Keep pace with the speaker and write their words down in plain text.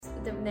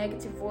the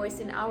negative voice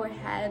in our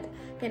head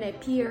can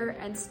appear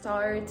and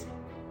start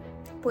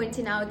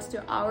pointing out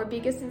to our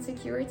biggest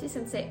insecurities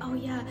and say, oh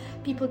yeah,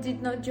 people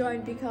did not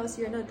join because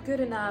you're not good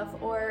enough,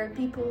 or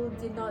people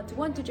did not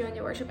want to join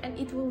your workshop, and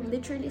it will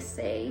literally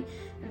say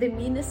the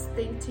meanest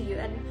thing to you.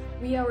 And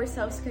we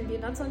ourselves can be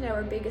not only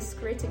our biggest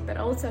critic, but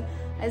also,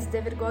 as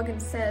David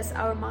Goggins says,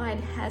 our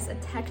mind has a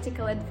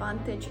tactical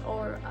advantage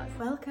over us.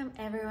 Welcome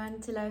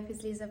everyone to Life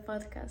with Lisa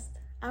podcast.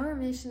 Our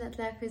mission at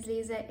Life with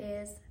Lisa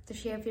is to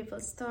share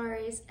people's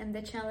stories and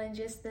the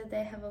challenges that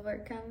they have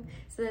overcome,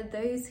 so that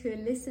those who are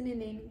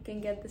listening in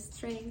can get the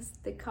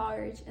strength, the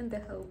courage, and the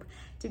hope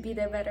to be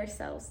their better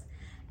selves.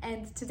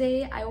 And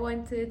today I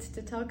wanted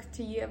to talk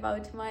to you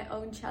about my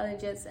own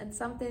challenges and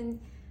something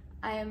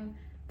I am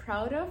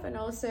proud of, and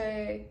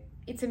also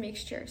it's a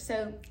mixture.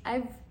 So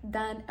I've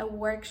done a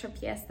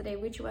workshop yesterday,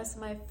 which was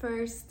my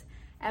first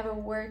ever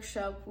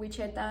workshop, which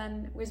I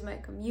done with my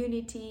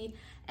community,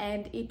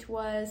 and it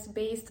was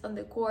based on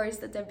the course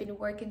that I've been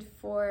working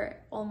for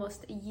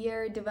almost a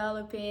year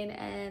developing,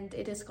 and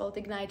it is called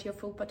Ignite Your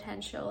Full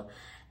Potential.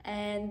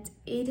 And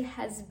it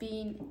has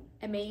been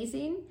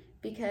amazing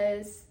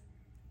because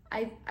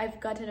I've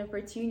got an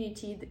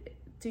opportunity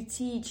to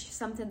teach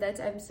something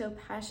that I'm so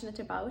passionate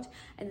about,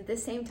 and at the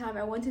same time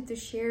I wanted to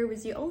share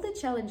with you all the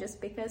challenges,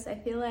 because I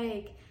feel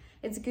like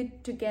it's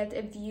good to get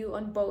a view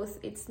on both.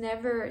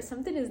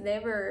 Something is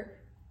never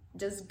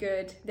just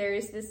good. There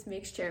is this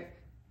mixture.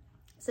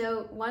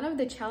 So one of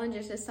the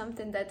challenges is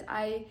something that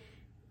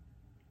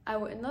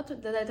not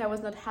that I was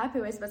not happy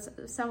with, but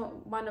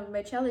one of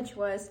my challenge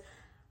was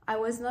I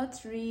was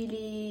not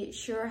really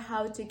sure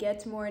how to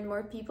get more and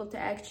more people to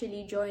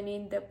actually join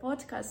in the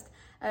podcast,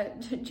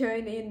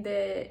 join in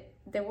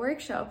the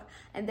workshop.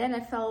 And then I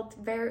felt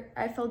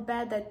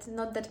bad that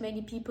not that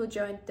many people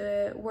joined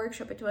the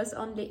workshop. It was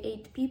only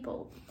 8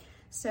 people.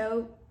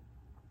 So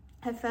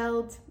I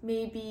felt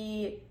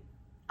maybe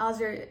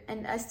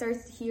and I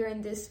started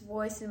hearing this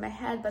voice in my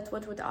head, but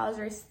what would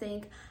others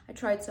think? I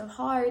tried so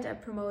hard, I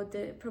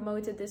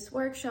promoted this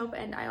workshop,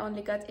 and I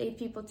only got 8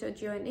 people to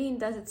join in.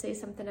 Does it say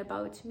something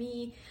about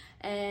me?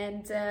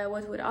 And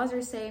what would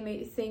others say?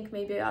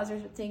 Maybe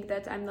others would think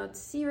that I'm not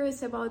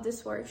serious about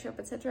this workshop,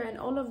 etc. And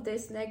all of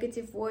these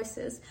negative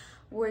voices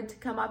would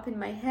come up in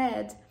my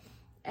head.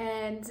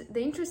 And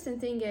the interesting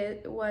thing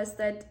was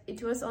that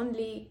it was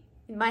only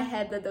in my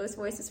head that those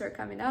voices were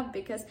coming up,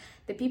 because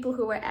the people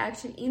who were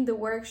actually in the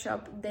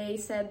workshop, they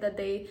said that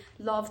they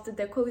loved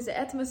the cozy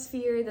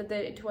atmosphere, that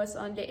it was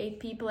only 8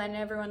 people and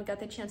everyone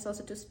got a chance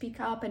also to speak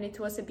up, and it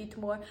was a bit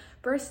more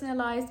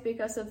personalized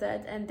because of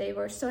that, and they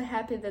were so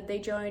happy that they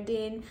joined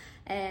in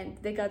and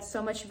they got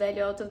so much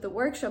value out of the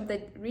workshop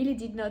that really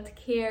did not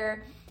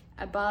care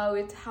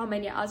about how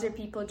many other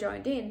people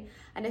joined in.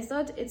 And I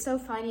thought it's so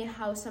funny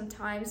how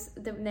sometimes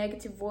the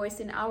negative voice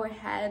in our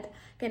head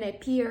can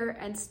appear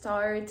and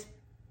start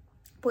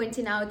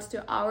pointing out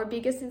to our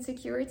biggest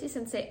insecurities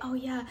and say, oh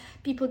yeah,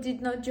 people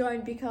did not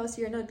join because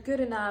you're not good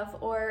enough,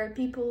 or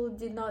people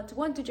did not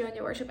want to join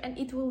your workshop, and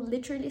it will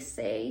literally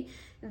say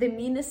the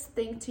meanest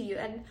thing to you.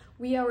 And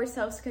we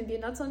ourselves can be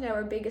not only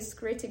our biggest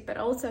critic, but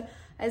also,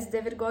 as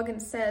David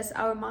Goggins says,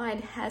 our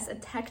mind has a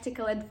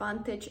tactical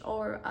advantage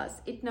over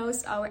us. It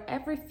knows our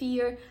every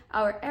fear,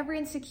 our every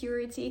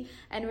insecurity,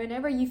 and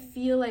whenever you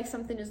feel like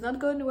something is not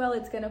going well,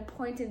 it's going to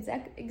point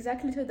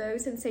exactly to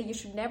those and say you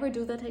should never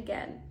do that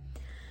again.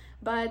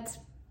 But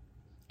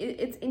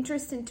it's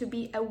interesting to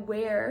be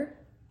aware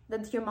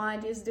that your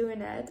mind is doing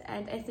it,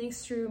 and I think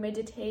through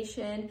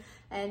meditation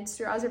and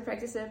through other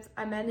practices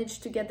I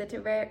managed to get that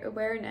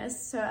awareness.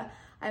 So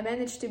I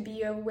managed to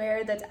be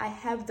aware that I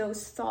have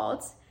those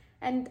thoughts,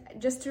 and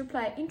just to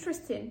reply,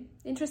 interesting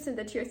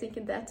that you're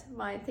thinking that,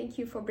 mind, thank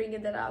you for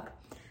bringing that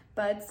up.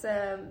 But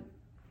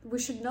we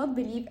should not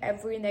believe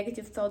every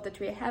negative thought that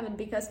we're having,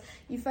 because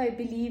if I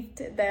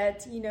believed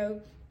that,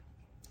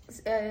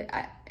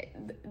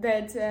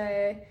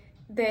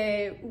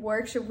 the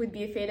workshop would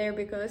be a failure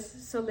because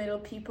so little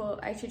people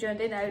actually joined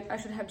in, I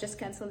should have just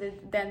canceled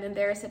it then and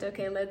there. I said,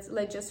 okay, let's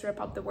just wrap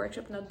up the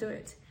workshop, not do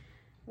it.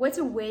 What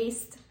a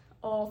waste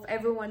of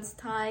everyone's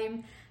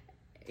time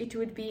it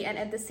would be, and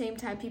at the same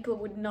time people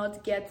would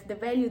not get the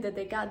value that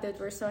they got, that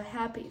were so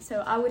happy.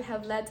 So I would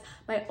have let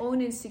my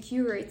own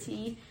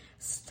insecurity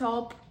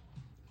stop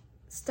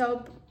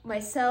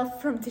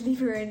myself from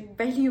delivering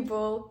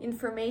valuable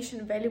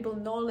information, valuable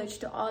knowledge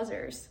to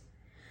others.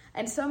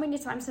 And so many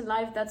times in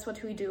life, that's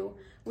what we do.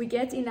 We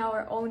get in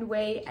our own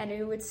way, and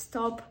we would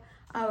stop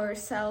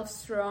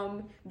ourselves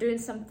from doing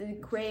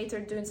something great or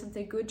doing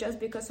something good just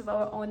because of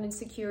our own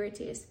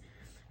insecurities.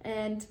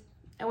 And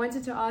I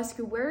wanted to ask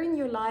you, where in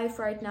your life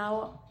right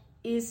now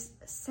is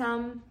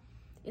some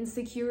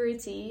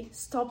insecurity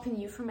stopping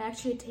you from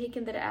actually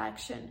taking that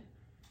action,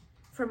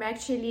 from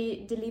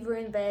actually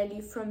delivering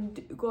value, from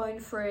going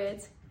for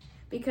it?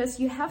 Because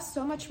you have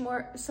so much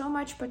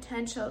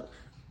potential.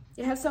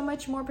 You have so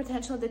much more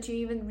potential that you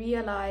even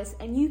realize,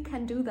 and you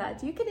can do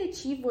that. You can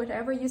achieve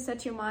whatever you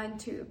set your mind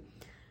to.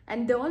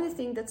 And the only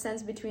thing that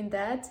stands between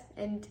that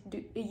and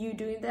you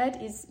doing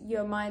that is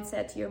your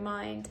mindset, your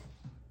mind.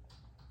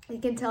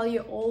 It can tell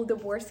you all the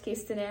worst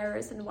case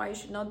scenarios and why you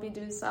should not be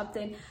doing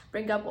something,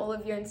 bring up all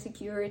of your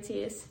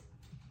insecurities.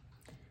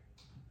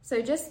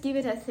 So just give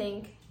it a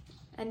think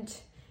and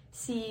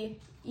see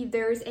if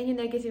there is any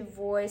negative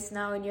voice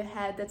now in your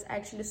head that's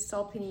actually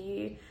stopping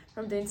you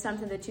from doing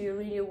something that you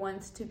really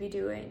want to be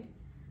doing.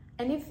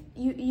 And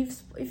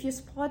if you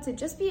spot it,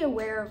 just be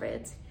aware of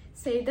it.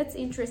 Say, that's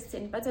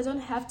interesting, but I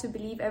don't have to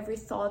believe every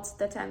thought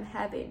that I'm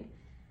having.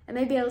 And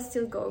maybe I'll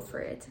still go for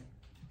it,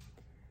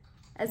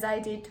 as I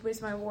did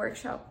with my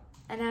workshop.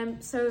 And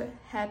I'm so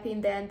happy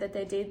in the end that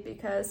I did,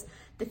 because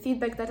the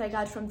feedback that I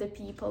got from the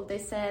people, they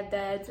said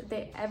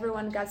that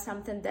everyone got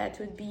something that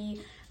would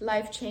be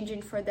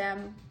life-changing for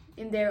them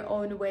in their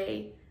own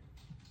way.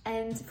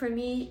 And for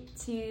me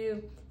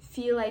to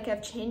feel like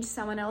I've changed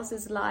someone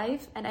else's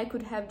life, and I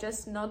could have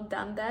just not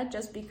done that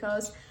just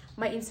because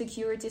my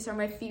insecurities or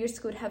my fears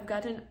could have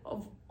gotten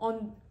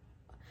on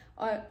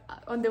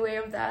the way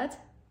of that.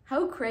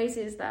 How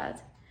crazy is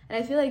that?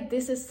 And I feel like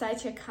this is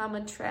such a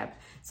common trap.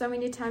 So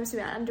many times we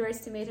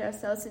underestimate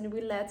ourselves and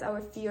we let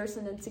our fears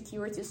and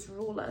insecurities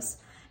rule us.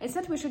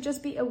 Instead, we should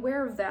just be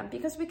aware of them,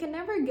 because we can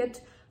never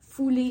get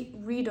fully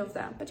rid of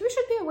them. But we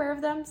should be aware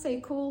of them,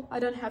 say, cool, I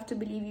don't have to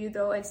believe you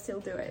though, and still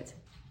do it.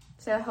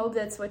 So I hope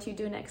that's what you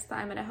do next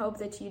time, and I hope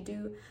that you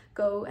do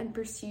go and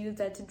pursue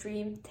that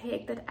dream,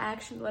 take that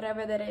action,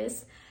 whatever that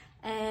is.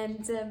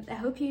 And I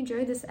hope you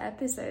enjoyed this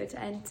episode,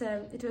 and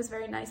it was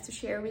very nice to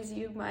share with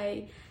you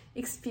my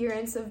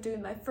experience of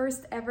doing my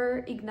first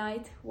ever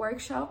Ignite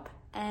workshop.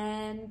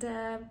 And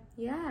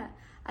yeah,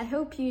 I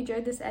hope you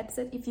enjoyed this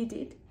episode. If you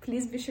did,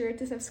 please be sure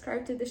to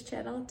subscribe to this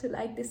channel, to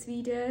like this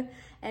video,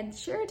 and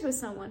share it with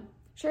someone.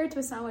 Share it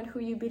with someone who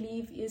you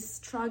believe is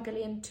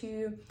struggling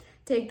to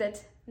take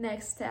that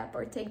next step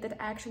or take that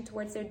action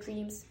towards their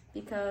dreams,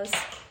 because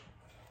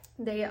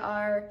they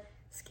are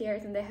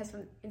scared and they have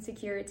some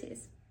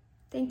insecurities.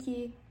 Thank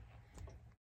you.